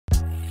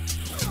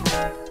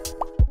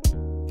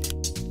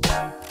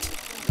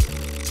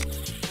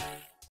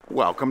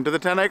Welcome to the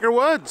 10-Acre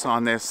Woods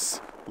on this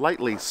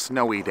lightly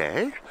snowy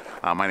day.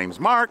 My name's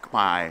Mark,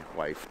 my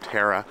wife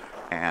Tara,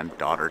 and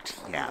daughter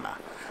Tiana.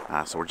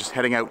 So we're just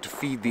heading out to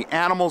feed the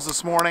animals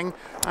this morning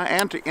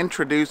and to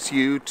introduce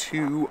you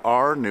to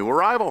our new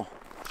arrival.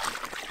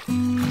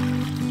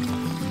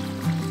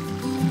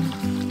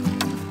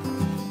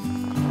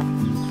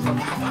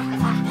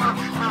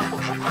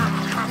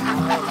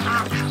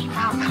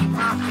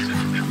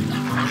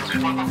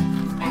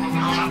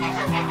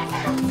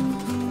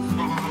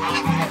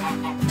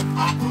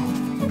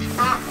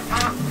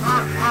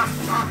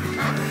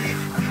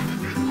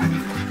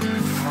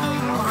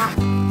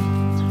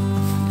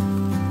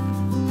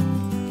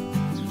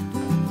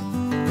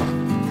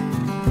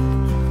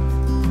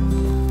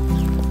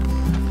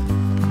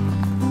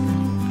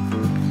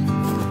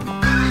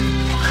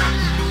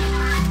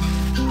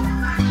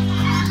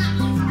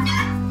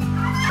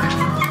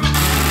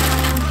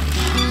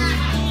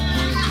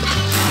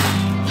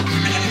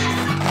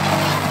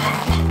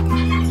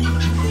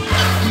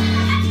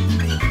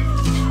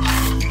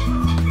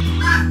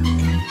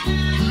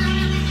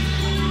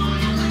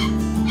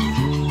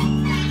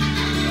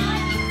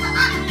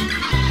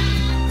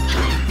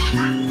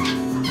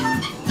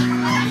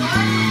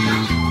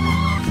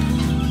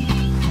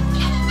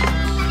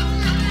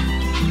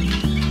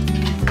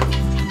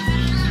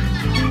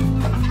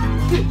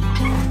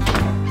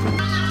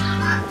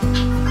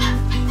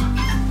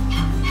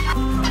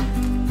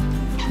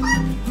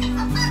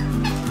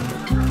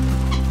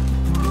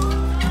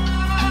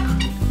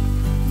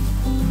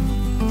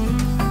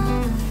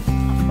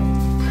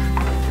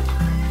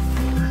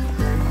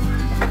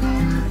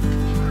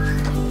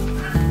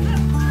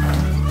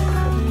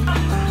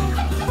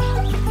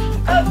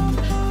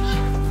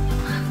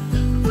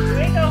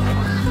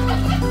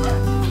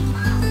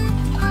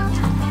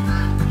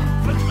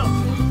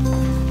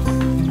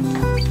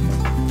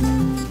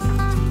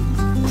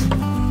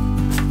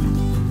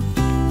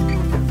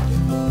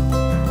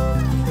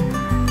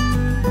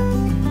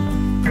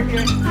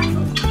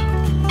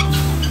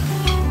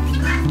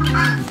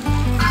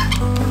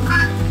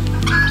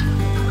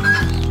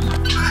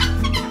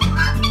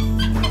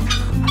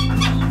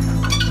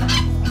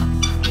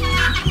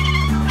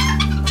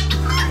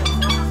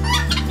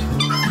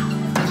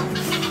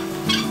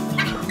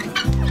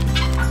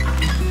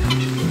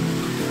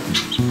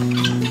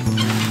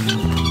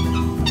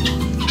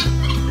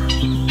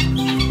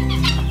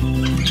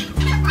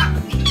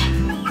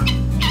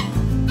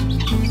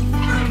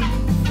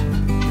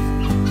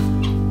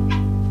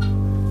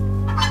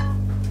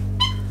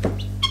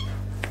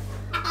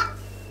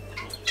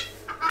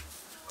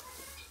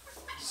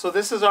 So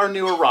this is our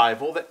new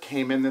arrival that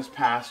came in this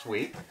past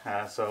week.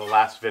 So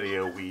last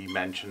video we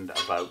mentioned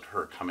about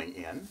her coming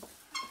in.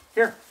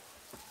 Here,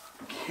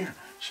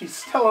 she's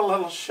still a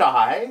little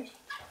shy,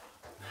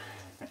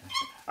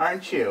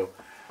 aren't you?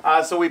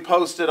 So we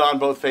posted on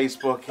both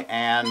Facebook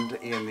and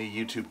in the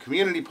YouTube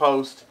community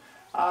post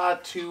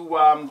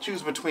to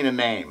choose between a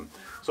name.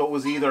 So it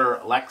was either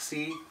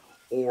Lexi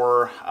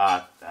or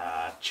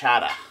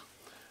Chada,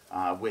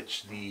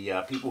 which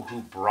the people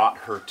who brought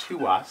her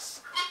to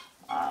us,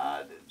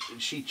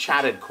 she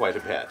chatted quite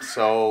a bit,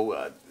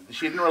 so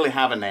she didn't really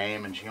have a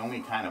name, and she only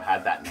kind of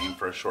had that name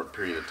for a short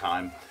period of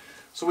time.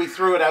 So we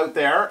threw it out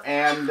there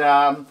and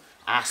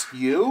asked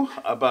you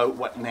about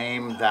what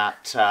name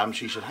that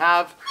she should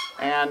have,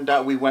 and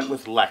we went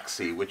with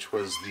Lexi, which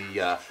was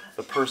the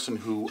person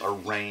who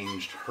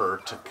arranged her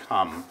to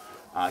come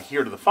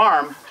here to the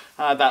farm.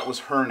 That was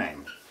her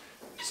name.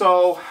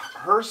 So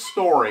her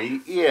story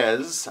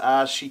is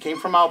she came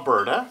from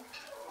Alberta.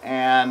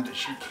 And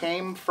she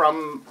came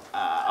from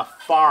a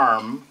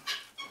farm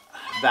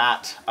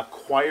that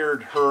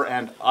acquired her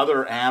and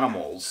other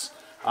animals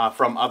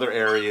from other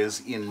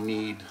areas in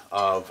need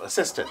of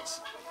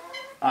assistance.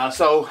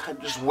 So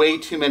just way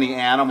too many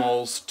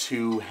animals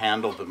to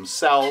handle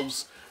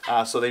themselves,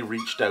 so they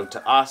reached out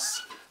to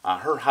us.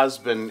 Her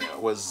husband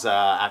was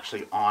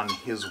actually on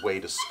his way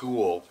to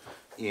school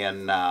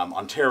in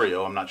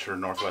Ontario. I'm not sure,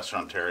 northwestern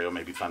Ontario,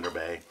 maybe Thunder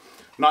Bay.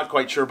 Not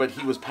quite sure, but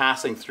he was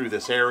passing through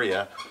this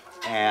area,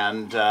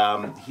 and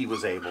he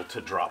was able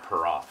to drop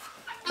her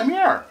off. Come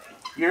here.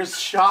 You're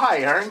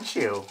shy, aren't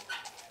you?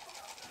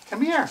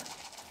 Come here.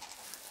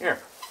 Here.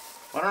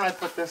 Why don't I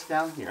put this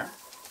down here?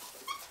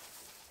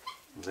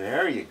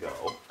 There you go.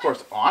 Of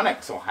course,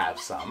 Onyx will have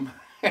some.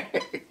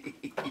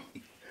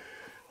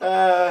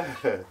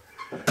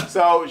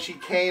 So she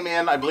came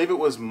in, I believe it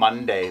was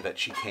Monday that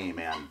she came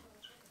in.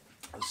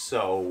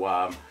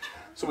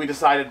 So we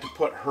decided to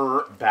put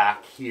her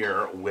back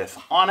here with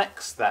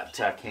Onyx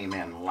that came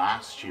in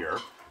last year.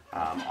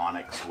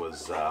 Onyx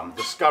was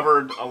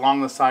discovered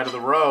along the side of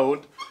the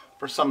road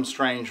for some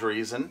strange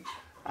reason,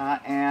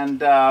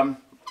 and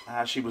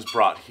she was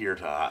brought here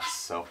to us.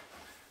 So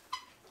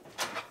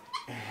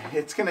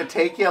it's going to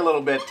take you a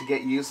little bit to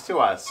get used to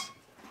us,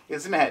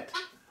 isn't it?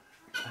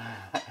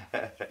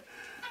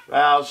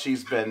 Well,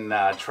 she's been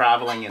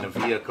traveling in a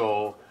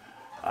vehicle.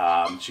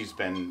 She's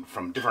been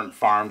from different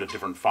farm to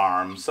different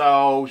farm,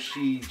 so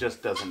she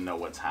just doesn't know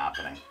what's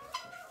happening.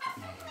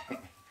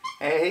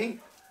 Hey?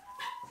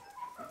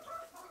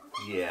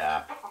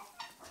 Yeah.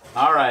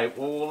 All right,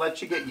 well, we'll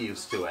let you get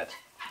used to it.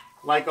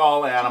 Like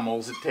all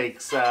animals, it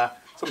takes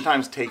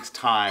sometimes takes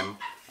time,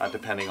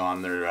 depending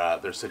on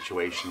their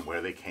situation, where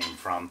they came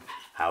from,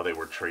 how they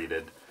were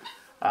treated.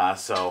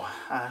 So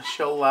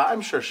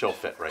I'm sure she'll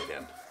fit right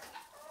in.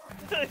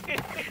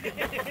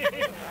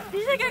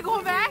 You think I'm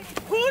going back?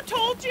 Who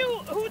told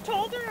you? Who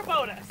told her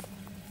about us?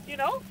 You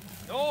know?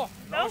 No,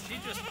 she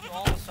just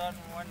all of a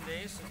sudden one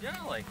day said,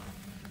 yeah, like,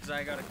 because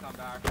I got to come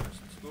back for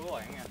some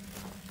schooling, and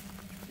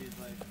she's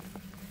like,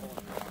 oh, you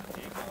want to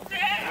take off?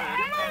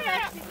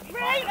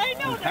 Right, I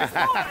know, there's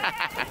more.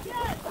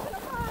 Yes,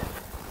 come on.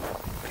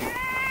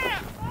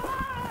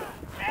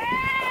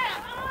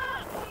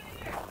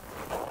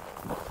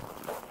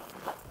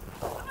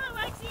 Come on,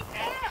 Lexi.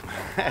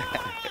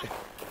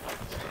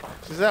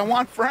 She says, I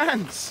want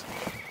friends.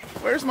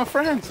 Where's my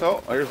friends?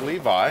 Oh, there's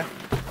Levi.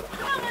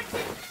 Come on,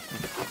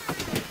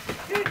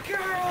 Lexi. Good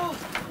girl.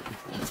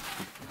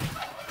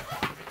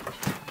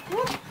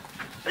 Whoop.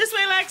 This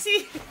way,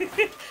 Lexi.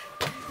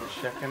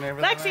 Checking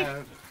everything Lexi.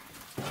 out.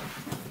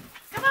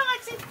 Come on,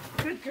 Lexi.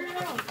 Good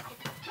girl.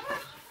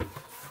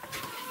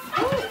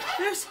 Oh,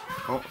 there's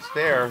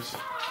Stairs.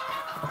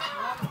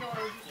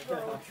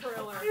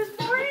 There's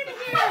more in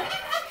here.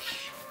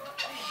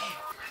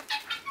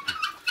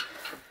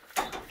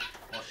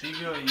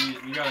 Well,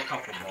 you got a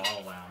couple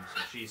ball lambs,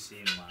 so she's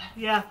seen lambs.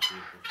 Yeah. She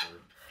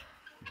preferred.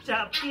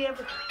 Yeah.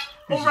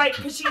 Oh, right,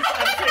 because she's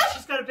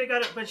got a big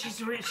udder, but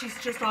she's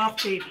just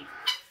off baby.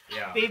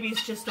 Yeah.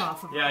 Baby's just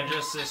off of her. Yeah,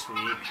 just this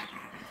week.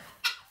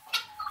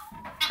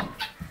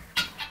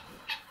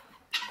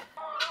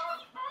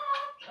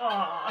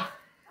 Aw.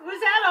 Who's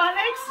that,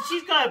 Onyx?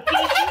 She's got a pee.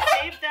 She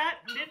saved that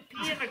and didn't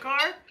pee in the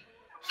car.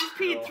 She's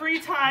peed 3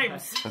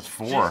 times. That's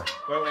 4.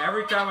 Well,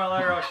 every time I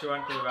let her out, she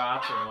went to the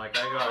bathroom. Like,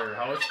 I got her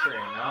house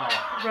trained now.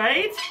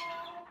 Right?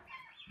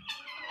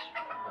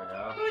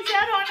 Yeah. Who's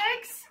that,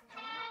 Onyx?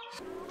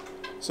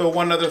 So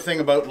one other thing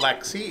about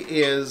Lexi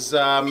is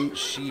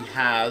she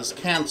has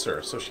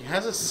cancer. So she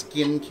has a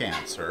skin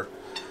cancer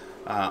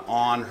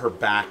on her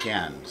back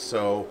end.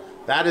 So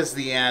that is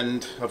the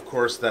end, of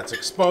course, that's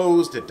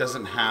exposed. It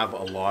doesn't have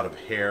a lot of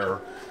hair,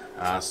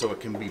 so it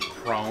can be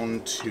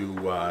prone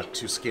to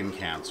skin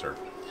cancer.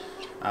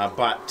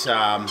 But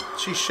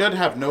she should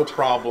have no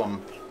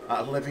problem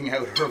living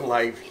out her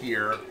life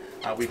here.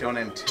 We don't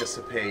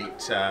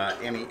anticipate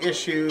any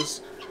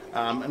issues.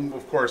 And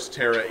of course,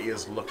 Tara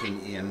is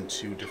looking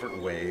into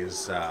different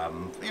ways,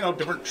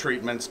 different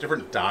treatments,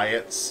 different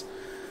diets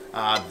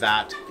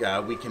that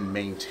we can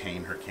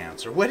maintain her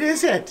cancer. What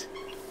is it?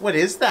 What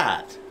is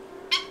that?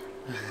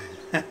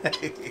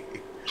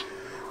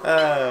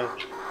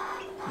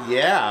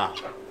 Yeah.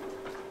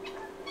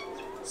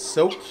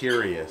 So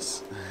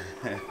curious.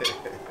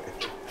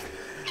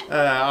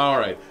 All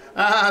right.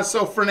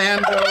 So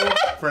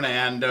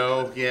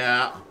Fernando,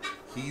 yeah,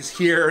 he's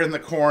here in the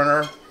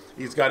corner.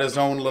 He's got his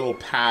own little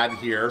pad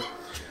here.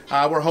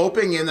 We're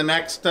hoping in the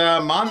next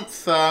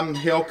month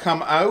he'll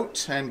come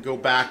out and go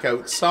back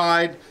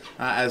outside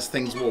as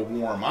things will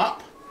warm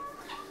up.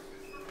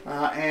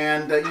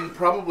 And you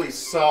probably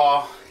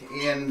saw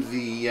in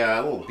the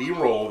little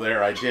B-roll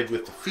there I did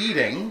with the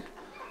feeding,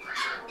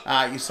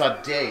 you saw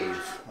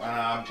Dave.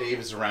 Dave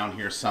is around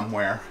here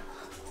somewhere.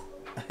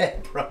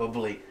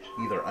 Probably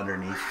either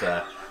underneath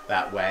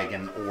that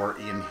wagon or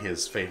in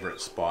his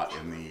favorite spot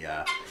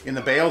in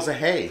the bales of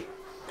hay.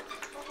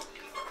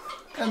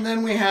 And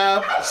then we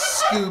have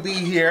Scooby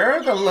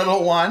here, the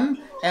little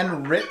one,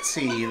 and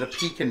Ritzy, the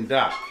Pekin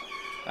duck.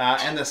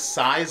 And the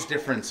size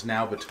difference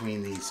now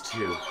between these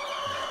two.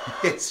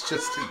 It's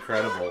just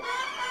incredible.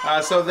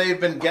 So they've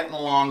been getting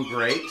along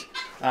great.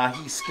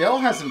 He still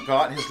hasn't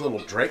got his little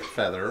drake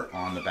feather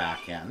on the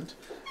back end,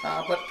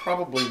 but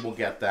probably we'll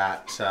get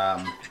that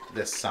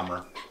this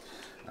summer.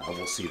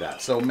 We'll see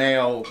that. So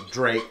male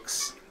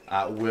drakes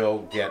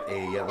will get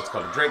a what's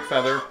called a drake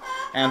feather,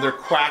 and their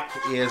quack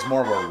is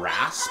more of a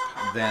rasp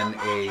than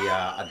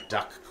a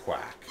duck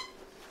quack.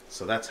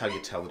 So that's how you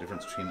tell the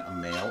difference between a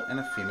male and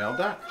a female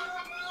duck.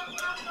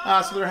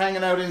 So they're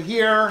hanging out in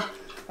here.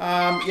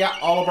 Yeah,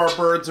 all of our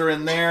birds are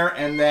in there,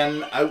 and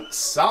then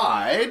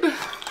outside,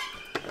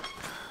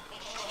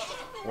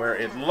 where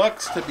it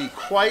looks to be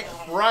quite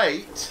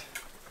bright,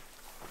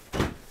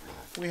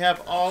 we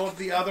have all of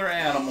the other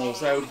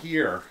animals out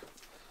here,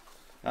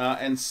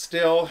 and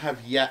still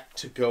have yet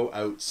to go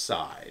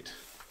outside.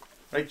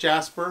 Right,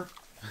 Jasper?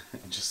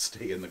 Just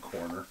stay in the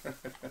corner.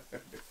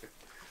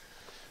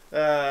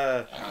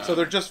 So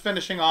they're just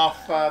finishing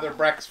off their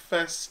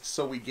breakfast,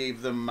 so we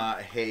gave them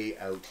hay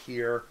out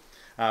here.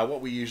 What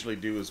we usually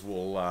do is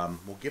we'll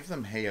give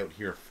them hay out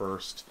here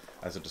first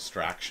as a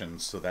distraction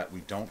so that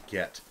we don't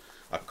get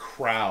a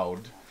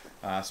crowd,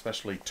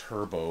 especially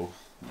Turbo,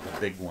 the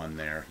big one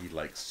there. He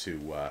likes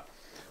to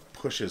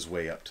push his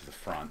way up to the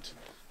front.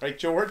 Right,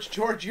 George?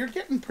 George, you're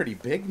getting pretty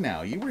big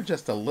now. You were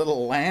just a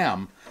little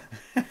lamb.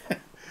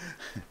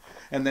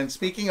 And then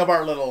speaking of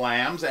our little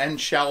lambs and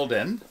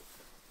Sheldon,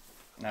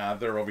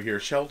 they're over here.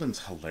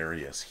 Sheldon's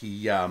hilarious.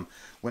 He,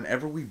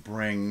 whenever we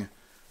bring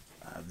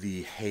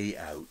the hay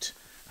out,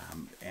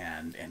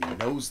 and he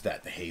knows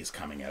that the hay's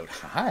coming out.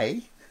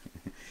 Hi.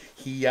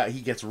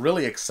 He gets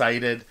really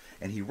excited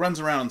and he runs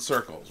around in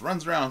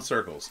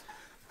circles.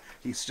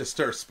 He's just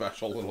our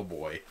special little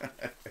boy.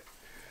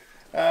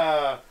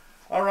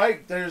 All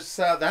right, there's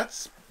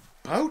that's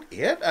about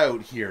it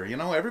out here. You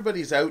know,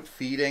 everybody's out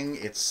feeding.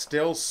 It's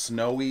still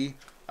snowy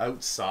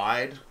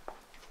outside.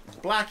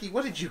 Blackie,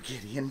 what did you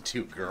get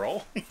into,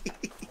 girl?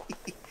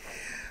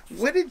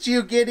 What did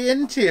you get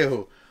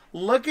into?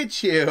 Look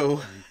at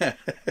you.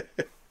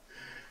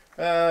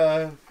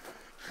 Oh,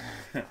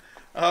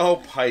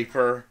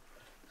 Piper.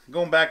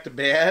 Going back to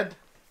bed?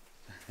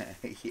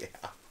 Yeah.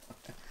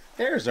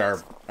 There's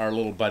our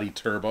little buddy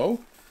Turbo.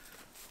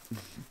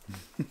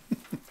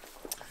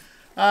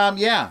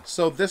 Yeah,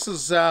 so this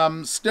is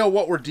still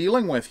what we're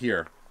dealing with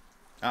here.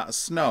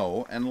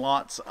 Snow, and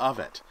lots of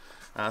it.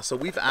 So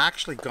we've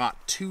actually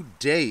got to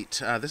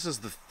date, this is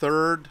the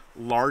third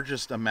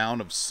largest amount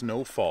of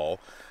snowfall.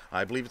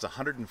 I believe it's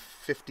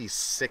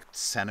 156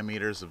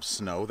 centimeters of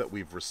snow that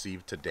we've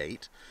received to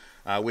date,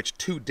 which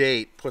to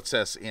date puts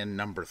us in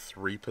number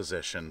 3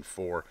 position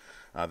for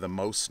the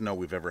most snow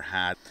we've ever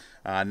had.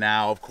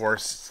 Now, of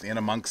course, in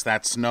amongst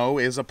that snow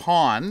is a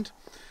pond,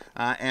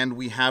 and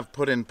we have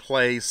put in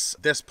place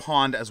this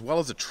pond as well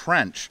as a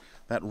trench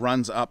that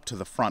runs up to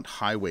the front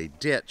highway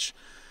ditch.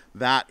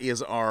 That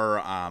is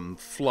our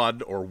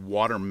flood or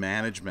water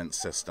management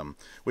system,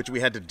 which we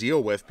had to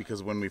deal with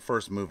because when we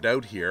first moved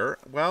out here,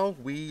 well,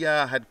 we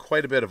had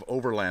quite a bit of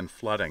overland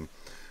flooding.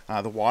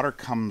 The water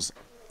comes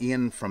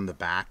in from the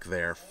back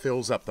there,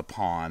 fills up the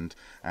pond,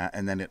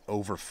 and then it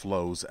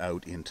overflows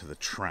out into the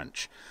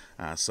trench.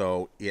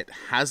 So it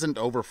hasn't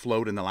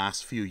overflowed in the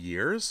last few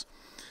years,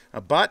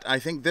 but I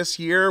think this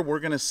year we're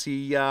going to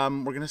see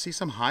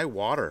some high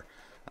water.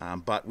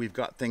 But we've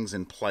got things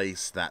in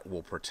place that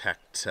will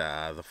protect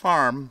the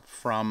farm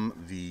from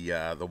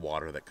the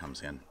water that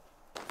comes in.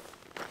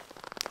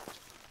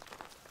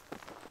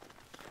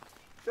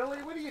 Billy,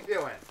 what are you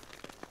doing?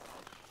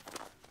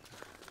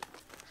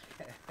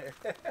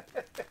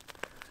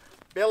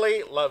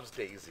 Billy loves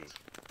Daisy.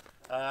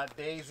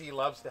 Daisy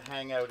loves to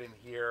hang out in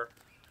here,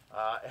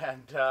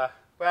 and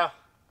well,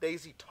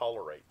 Daisy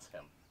tolerates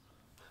him.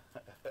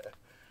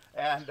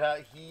 And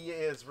he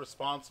is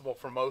responsible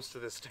for most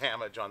of this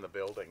damage on the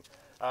building.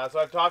 So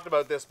I've talked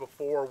about this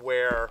before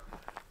where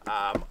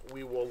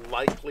we will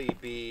likely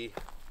be...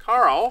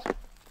 Carl,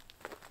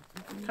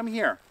 come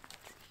here.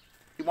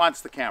 He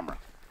wants the camera.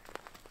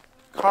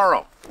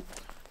 Carl,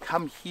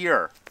 come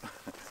here.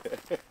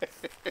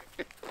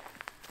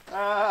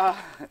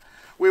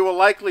 We will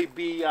likely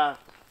be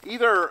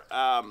either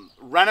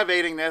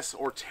renovating this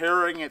or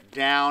tearing it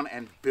down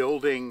and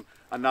building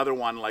another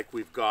one like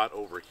we've got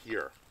over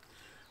here.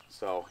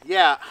 So,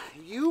 yeah,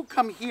 you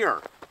come here.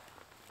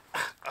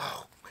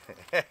 Oh,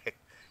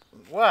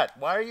 what?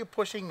 Why are you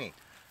pushing me?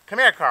 Come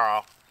here,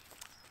 Carl.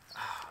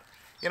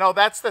 You know,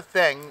 that's the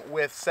thing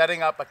with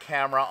setting up a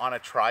camera on a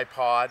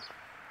tripod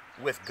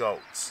with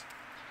goats.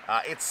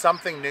 It's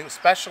something new,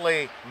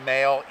 especially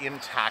male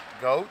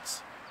intact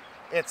goats.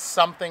 It's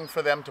something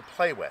for them to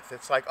play with.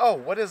 It's like, oh,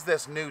 what is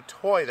this new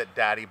toy that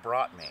Daddy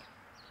brought me?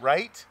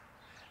 Right?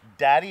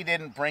 Daddy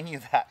didn't bring you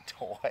that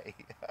toy.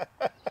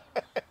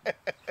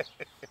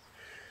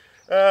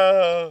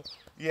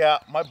 Yeah,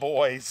 my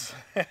boys.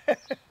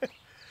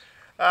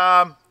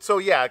 So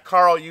yeah,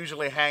 Carl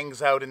usually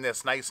hangs out in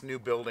this nice new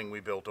building we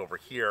built over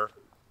here.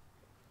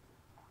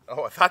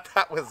 Oh, I thought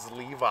that was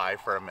Levi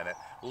for a minute.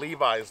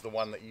 Levi is the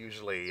one that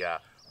usually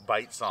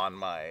bites on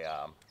my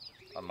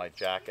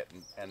jacket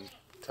and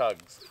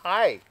tugs.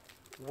 Hi,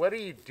 what are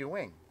you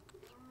doing?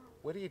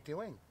 What are you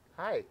doing?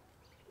 Hi.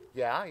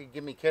 Yeah, you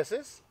give me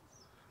kisses?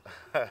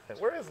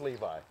 Where is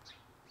Levi?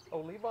 Oh,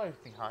 Levi's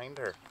behind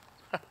her.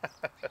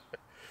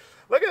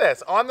 Look at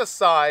this. On the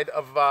side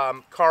of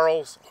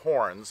Carl's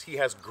horns, he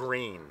has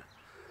green.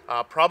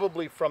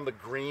 Probably from the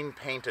green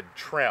painted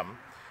trim,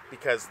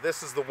 because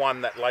this is the one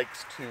that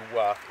likes to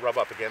rub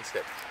up against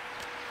it.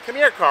 Come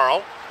here,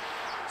 Carl.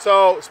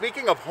 So,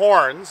 speaking of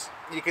horns,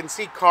 you can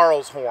see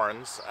Carl's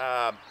horns.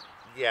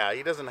 Yeah,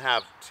 he doesn't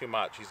have too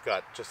much. He's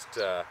got just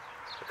a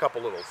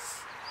couple little...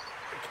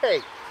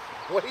 Okay,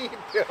 what are you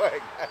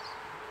doing?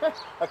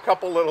 A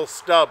couple little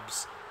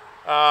stubs.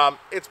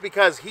 It's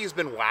because he's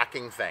been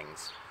whacking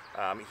things.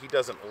 He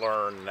doesn't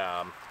learn,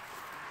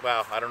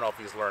 well, I don't know if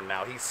he's learned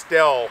now. He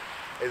still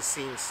is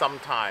seen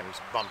sometimes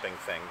bumping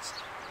things.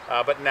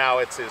 But now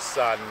it's his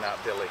son,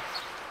 Billy.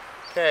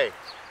 Okay,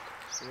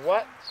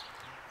 what?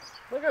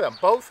 Look at them,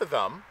 both of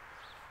them.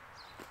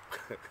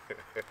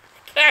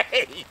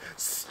 Hey,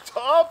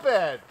 stop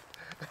it!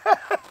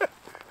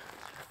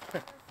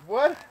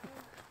 What?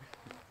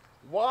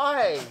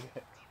 Why?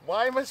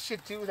 Why must you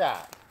do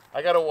that?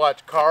 I gotta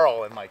watch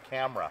Carl in my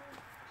camera.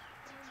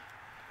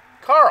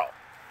 Carl!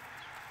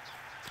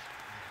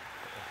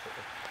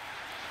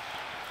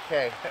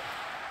 Okay.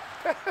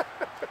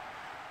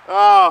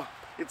 Oh,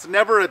 it's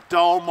never a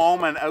dull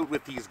moment out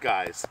with these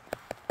guys.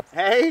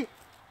 Hey?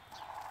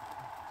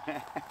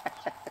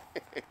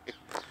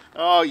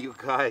 Oh, you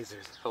guys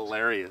are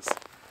hilarious.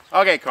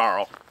 Okay,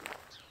 Carl.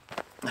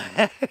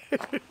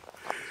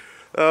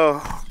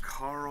 Oh,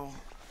 Carl.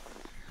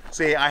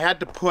 See, I had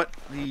to put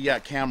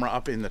the camera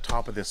up in the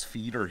top of this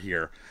feeder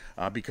here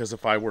because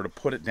if I were to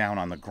put it down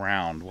on the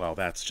ground, well,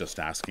 that's just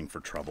asking for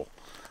trouble.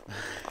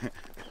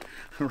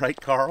 Right,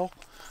 Carl?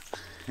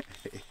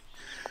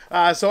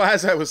 So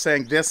as I was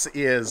saying, this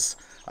is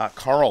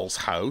Carl's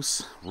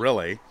house,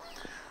 really.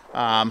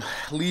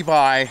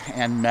 Levi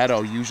and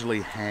Meadow usually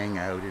hang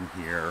out in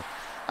here.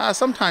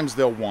 Sometimes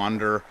they'll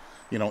wander,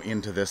 you know,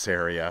 into this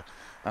area.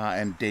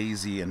 And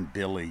Daisy and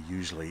Billy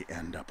usually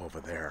end up over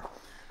there.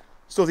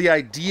 So the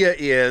idea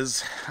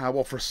is,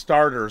 well, for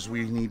starters,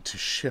 we need to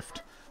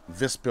shift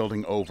this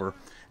building over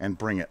and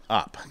bring it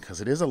up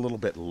because it is a little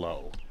bit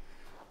low.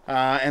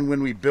 And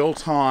when we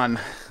built on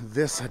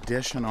this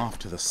addition off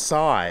to the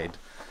side,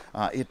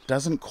 it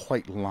doesn't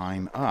quite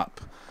line up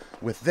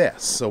with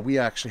this. So we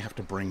actually have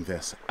to bring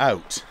this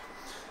out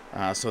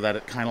so that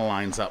it kind of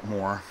lines up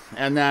more.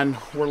 And then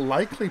we're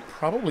likely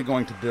probably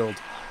going to build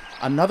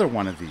another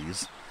one of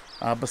these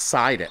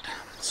beside it.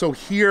 So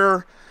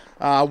here,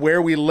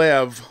 where we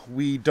live,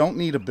 we don't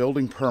need a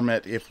building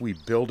permit if we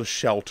build a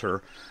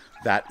shelter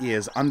that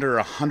is under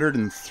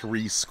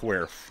 103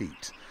 square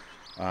feet.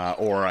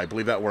 Or I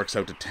believe that works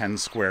out to 10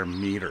 square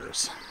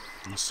meters.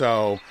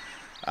 So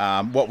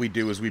what we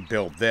do is we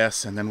build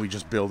this and then we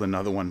just build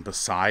another one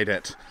beside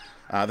it,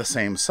 the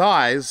same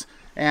size.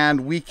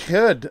 And we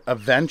could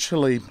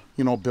eventually,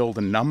 you know, build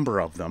a number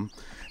of them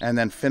and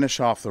then finish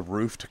off the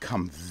roof to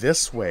come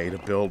this way to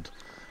build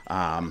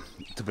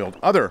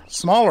other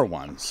smaller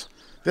ones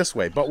this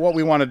way. But what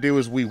we want to do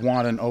is we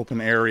want an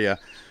open area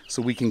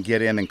so we can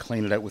get in and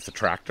clean it out with the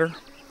tractor,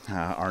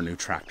 our new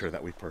tractor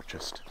that we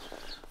purchased.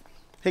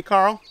 Hey,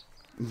 Carl.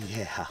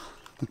 Yeah.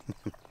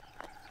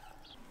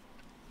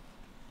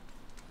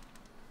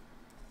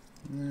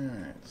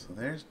 Alright, so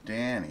there's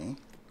Danny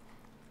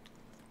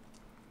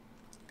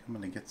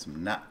coming to get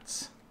some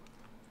nuts,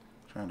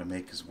 trying to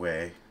make his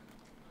way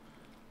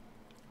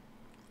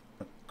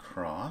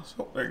across.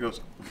 Oh, there he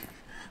goes.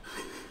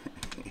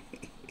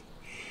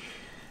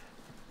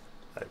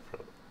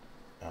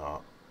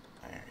 Oh,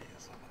 there he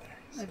is over there.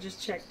 I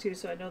just checked too,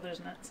 so I know there's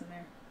nuts in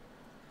there.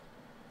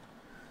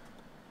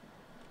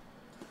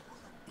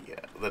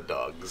 Yeah, the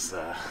dogs.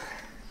 I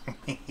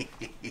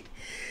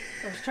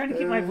was trying to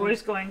keep my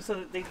voice going so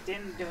that they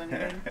didn't do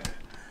anything.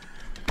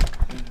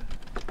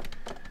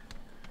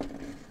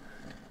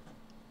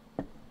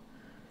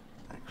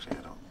 Actually,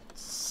 I don't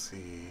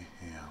see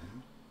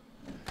him.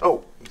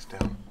 Oh, he's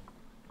down.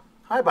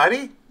 Hi,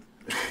 buddy.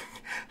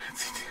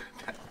 What's he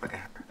doing down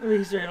there? Oh,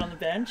 he's right on the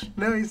bench.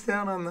 No, he's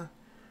down on the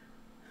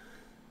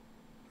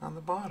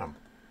bottom.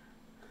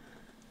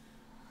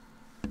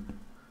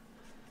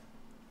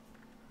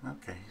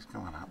 Okay, he's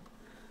going up.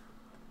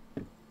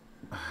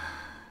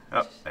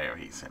 Oh, there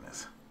he's in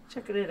his.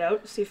 Checking it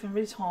out, see if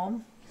anybody's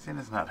home. He's in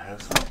his nut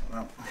house. Oh,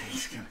 no,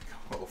 he's gonna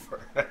go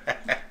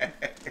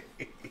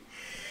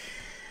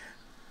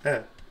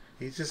over.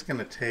 He's just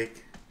gonna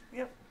take.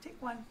 Yep,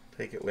 take one.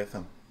 Take it with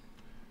him.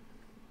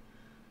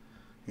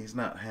 He's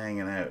not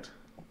hanging out.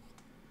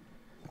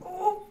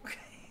 Oh.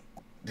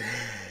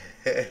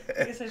 I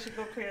guess I should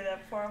go clear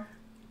that for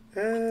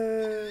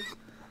him.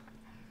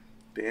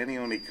 Danny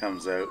only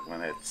comes out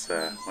when it's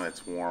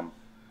warm.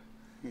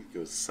 He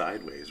goes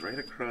sideways right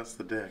across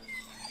the deck.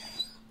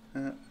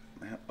 Bye,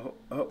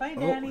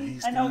 Danny.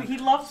 I know he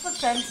loves the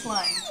fence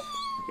line.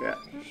 Yeah.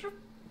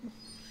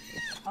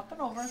 Up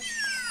and over.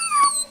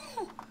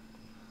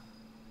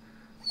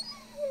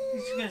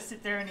 He's just gonna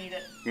sit there and eat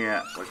it.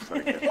 Yeah, looks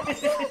like it.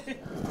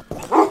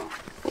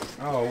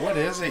 Oh, what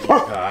is it, you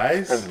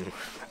guys?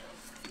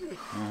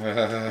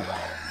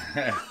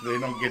 They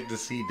don't get to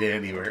see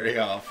Danny very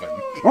often.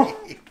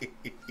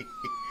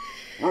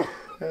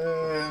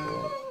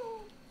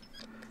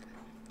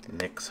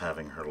 Nick's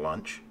having her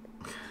lunch.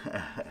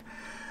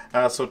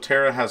 So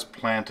Tara has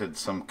planted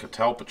some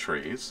catalpa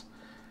trees,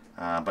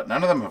 but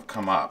none of them have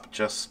come up,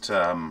 just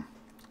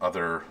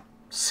other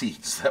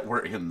seeds that were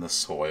in the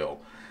soil.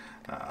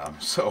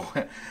 And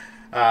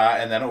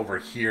then over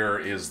here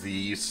is the,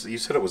 you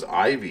said it was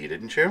ivy,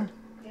 didn't you?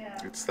 Yeah.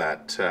 It's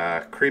that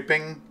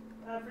creeping...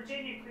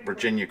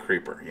 Virginia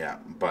creeper, yeah.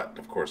 But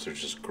of course there's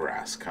just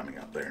grass coming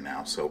up there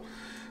now, so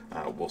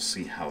we'll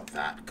see how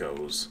that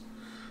goes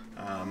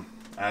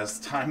as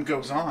time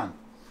goes on.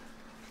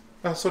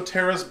 So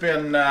Tara's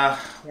been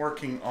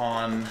working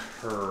on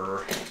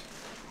her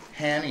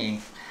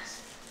Hanny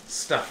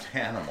stuffed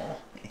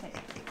animal.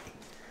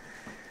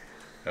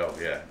 Oh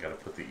yeah, gotta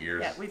put the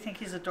ears. Yeah, we think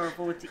he's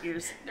adorable with the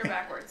ears. They're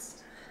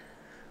backwards.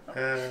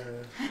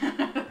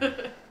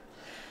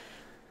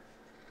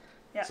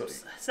 Yep. So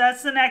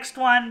that's the next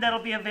one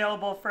that'll be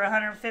available for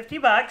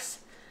 $150.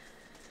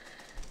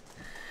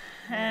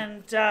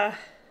 And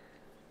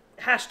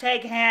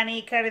hashtag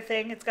Hanny kind of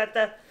thing. It's got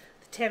the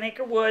 10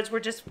 acre woods.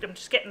 I'm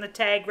just getting the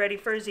tag ready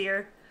for his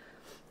ear.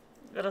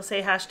 It'll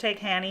say hashtag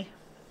Hanny.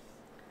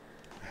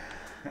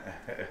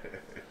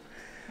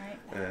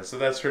 Right. So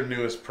that's her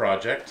newest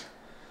project.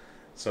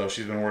 So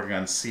she's been working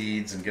on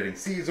seeds and getting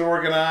seeds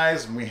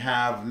organized. And we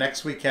have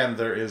next weekend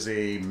there is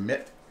a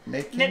mitt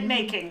making. Mitt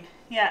making,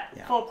 yeah.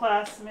 Full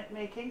class mitt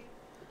making.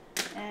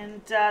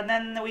 And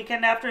then the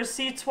weekend after a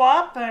seed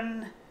swap,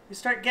 and you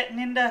start getting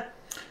into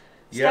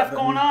stuff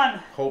going on.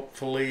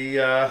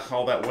 Hopefully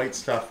all that white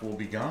stuff will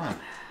be gone.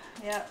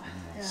 Yeah.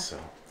 So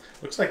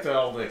looks like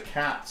all the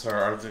cats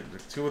are the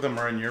two of them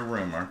are in your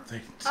room, aren't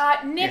they?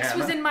 Nix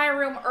was in my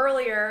room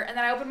earlier, and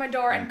then I opened my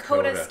door, and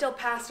Coda's still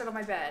passed out on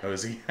my bed. Oh,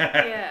 is he?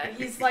 Yeah,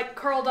 he's like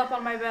curled up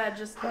on my bed,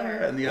 just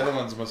there. And the other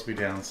ones must be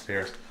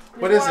downstairs.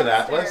 What is it,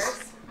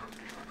 Atlas?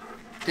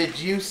 Did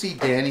you see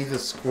Danni the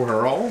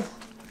Squirrel?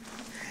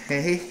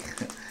 Hey,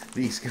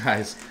 these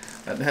guys.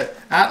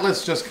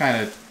 Atlas just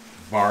kind of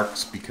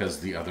barks because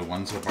the other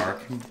ones are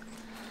barking.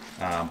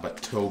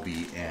 But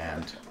Toby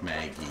and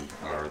Maggie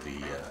are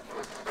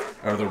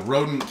the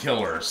rodent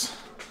killers.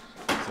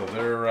 So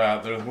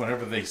they're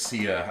whenever they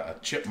see a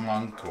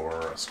chipmunk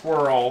or a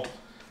squirrel,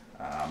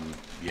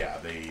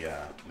 they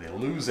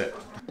lose it.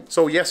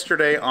 So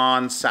yesterday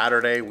on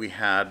Saturday we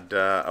had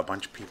a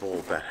bunch of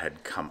people that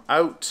had come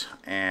out,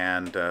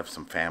 and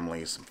some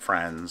families, some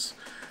friends,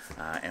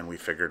 and we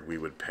figured we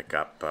would pick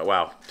up.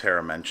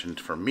 Tara mentioned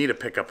for me to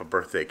pick up a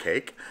birthday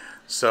cake.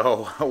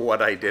 So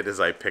what I did is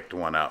I picked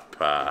one up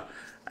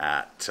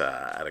at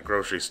a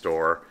grocery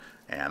store,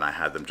 and I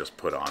had them just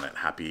put on it,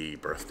 happy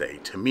birthday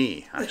to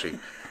me. Actually,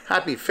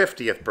 happy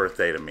 50th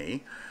birthday to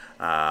me.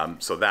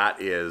 So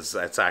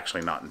it's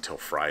actually not until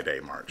Friday,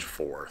 March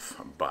 4th.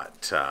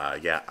 But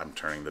yeah, I'm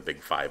turning the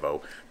big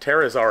 50.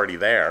 Tara's already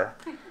there.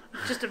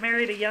 Just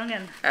married a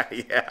youngin'.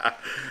 Yeah.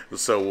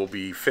 So we'll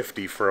be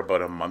 50 for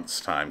about a month's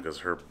time because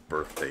her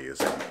birthday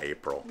is in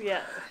April.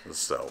 Yeah.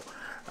 So,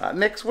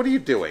 Nix, what are you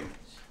doing?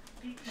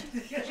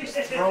 Just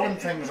throwing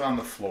things on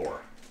the floor.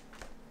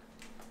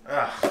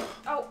 Ugh.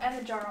 Oh, and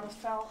the jar almost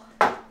fell.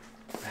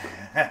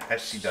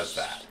 She does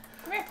that.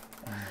 Come here.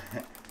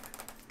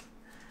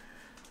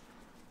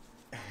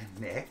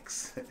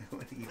 Nix,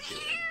 what are you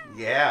doing?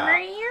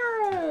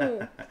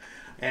 Yeah.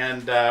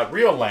 And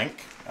real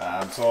link.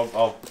 So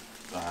I'll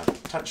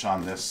touch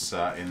on this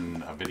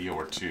in a video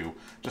or two.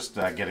 Just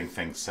getting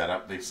things set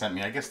up. They sent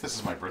me. I guess this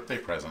is my birthday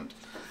present.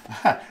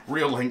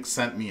 Real Link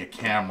sent me a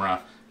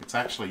camera. It's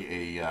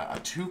actually a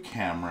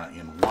 2-camera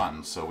in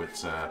one. So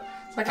it's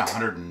like a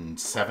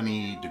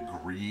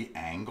 170-degree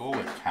angle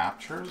it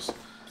captures.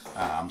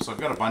 So I've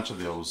got a bunch of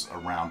those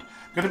around.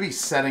 I'm going to be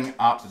setting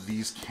up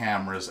these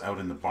cameras out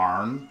in the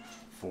barn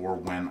for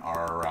when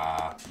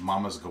our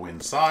mamas go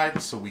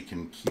inside, so we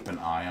can keep an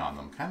eye on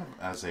them, kind of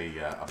as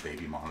a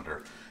baby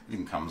monitor. It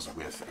even comes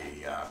with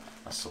a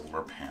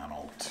solar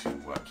panel to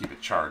keep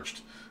it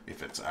charged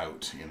if it's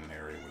out in an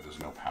area where there's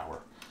no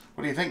power.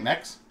 What do you think,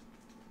 Nix?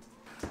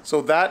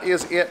 So that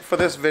is it for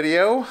this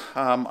video.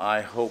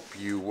 I hope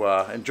you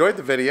enjoyed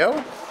the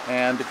video,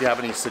 and if you have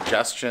any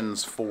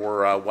suggestions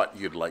for what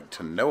you'd like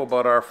to know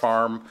about our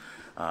farm,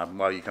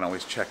 well, you can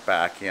always check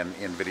back in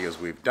videos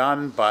we've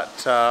done,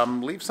 but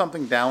leave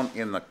something down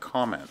in the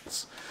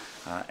comments,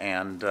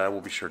 and we'll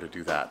be sure to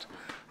do that.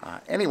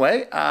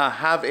 Anyway,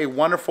 have a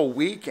wonderful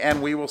week,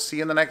 and we will see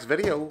you in the next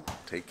video.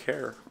 Take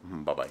care.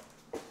 Bye-bye.